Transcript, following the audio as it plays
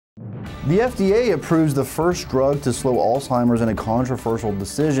The FDA approves the first drug to slow Alzheimer's in a controversial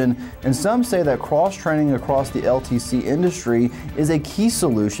decision, and some say that cross-training across the LTC industry is a key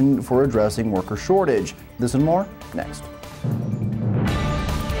solution for addressing worker shortage. This and more next.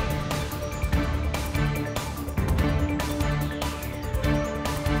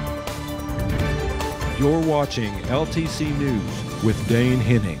 You're watching LTC News with Dane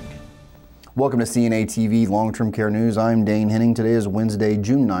Henning. Welcome to CNA TV Long-Term Care News. I'm Dane Henning. Today is Wednesday,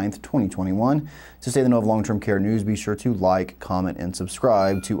 June 9th, 2021. To stay in the know of long-term care news, be sure to like, comment, and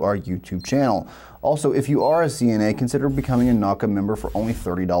subscribe to our YouTube channel. Also, if you are a CNA, consider becoming a NAHCA member for only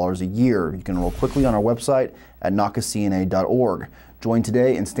 $30 a year. You can enroll quickly on our website at NAHCACNA.org. Join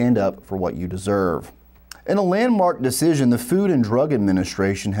today and stand up for what you deserve. In a landmark decision, the Food and Drug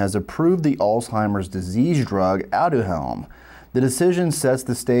Administration has approved the Alzheimer's disease drug Aduhelm. The decision sets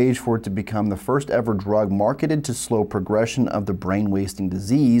the stage for it to become the first ever drug marketed to slow progression of the brain-wasting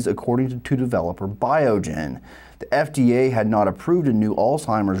disease, according to developer Biogen. The FDA had not approved a new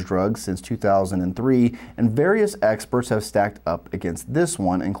Alzheimer's drug since 2003, and various experts have stacked up against this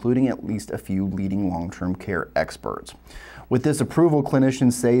one, including at least a few leading long-term care experts. With this approval,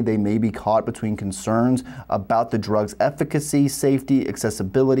 clinicians say they may be caught between concerns about the drug's efficacy, safety,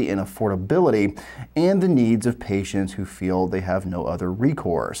 accessibility, and affordability, and the needs of patients who feel they have no other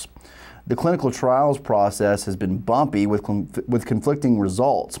recourse. The clinical trials process has been bumpy with conflicting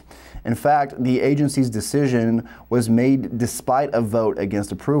results. In fact, the agency's decision was made despite a vote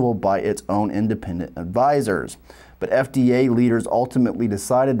against approval by its own independent advisors. But FDA leaders ultimately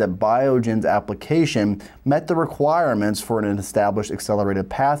decided that Biogen's application met the requirements for an established accelerated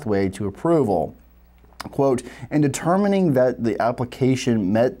pathway to approval. Quote, in determining that the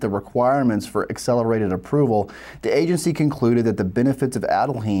application met the requirements for accelerated approval, the agency concluded that the benefits of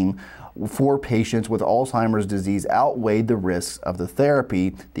Aduhelm for patients with Alzheimer's disease outweighed the risks of the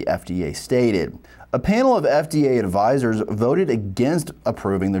therapy, the FDA stated. A panel of FDA advisors voted against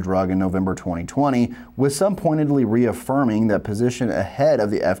approving the drug in November 2020, with some pointedly reaffirming that position ahead of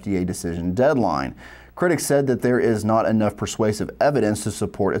the FDA decision deadline. Critics said that there is not enough persuasive evidence to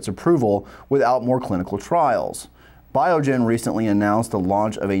support its approval without more clinical trials. Biogen recently announced the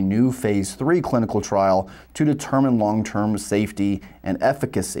launch of a new Phase 3 clinical trial to determine long-term safety and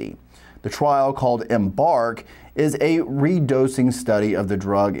efficacy. The trial, called EMBARK, is a redosing study of the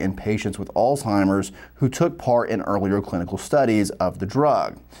drug in patients with Alzheimer's who took part in earlier clinical studies of the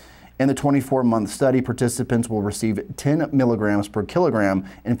drug. In the 24-month study, participants will receive 10 milligrams per kilogram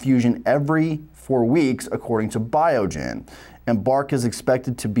infusion every 4 weeks, according to Biogen. EMBARK is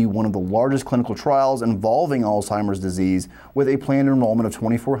expected to be one of the largest clinical trials involving Alzheimer's disease, with a planned enrollment of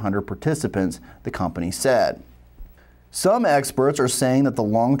 2,400 participants, the company said. Some experts are saying that the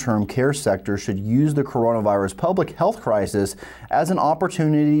long-term care sector should use the coronavirus public health crisis as an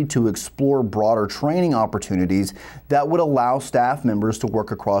opportunity to explore broader training opportunities that would allow staff members to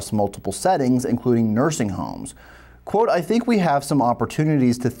work across multiple settings, including nursing homes. Quote, I think we have some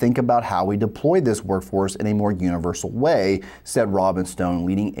opportunities to think about how we deploy this workforce in a more universal way, said Robin Stone,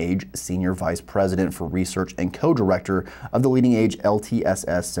 Leading Age Senior Vice President for Research and Co-Director of the Leading Age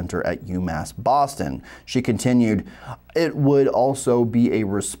LTSS Center at UMass Boston. She continued, it would also be a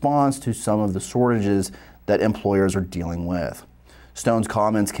response to some of the shortages that employers are dealing with. Stone's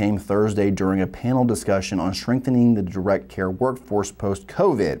comments came Thursday during a panel discussion on strengthening the direct care workforce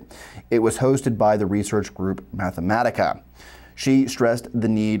post-COVID. It was hosted by the research group NAHCA. She stressed the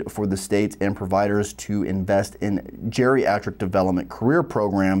need for the states and providers to invest in geriatric development career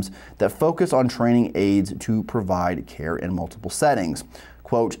programs that focus on training aides to provide care in multiple settings.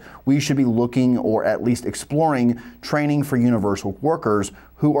 Quote, we should be looking, or at least exploring, training for universal workers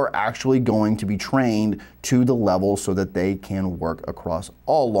who are actually going to be trained to the level so that they can work across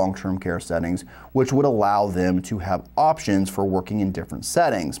all long-term care settings, which would allow them to have options for working in different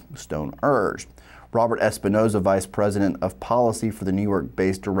settings, Stone urged. Robert Espinoza, Vice President of Policy for the New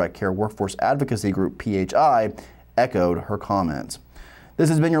York-based Direct Care Workforce Advocacy Group, PHI, echoed her comments. This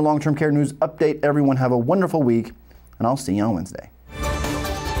has been your long-term care news update. Everyone have a wonderful week, and I'll see you on Wednesday.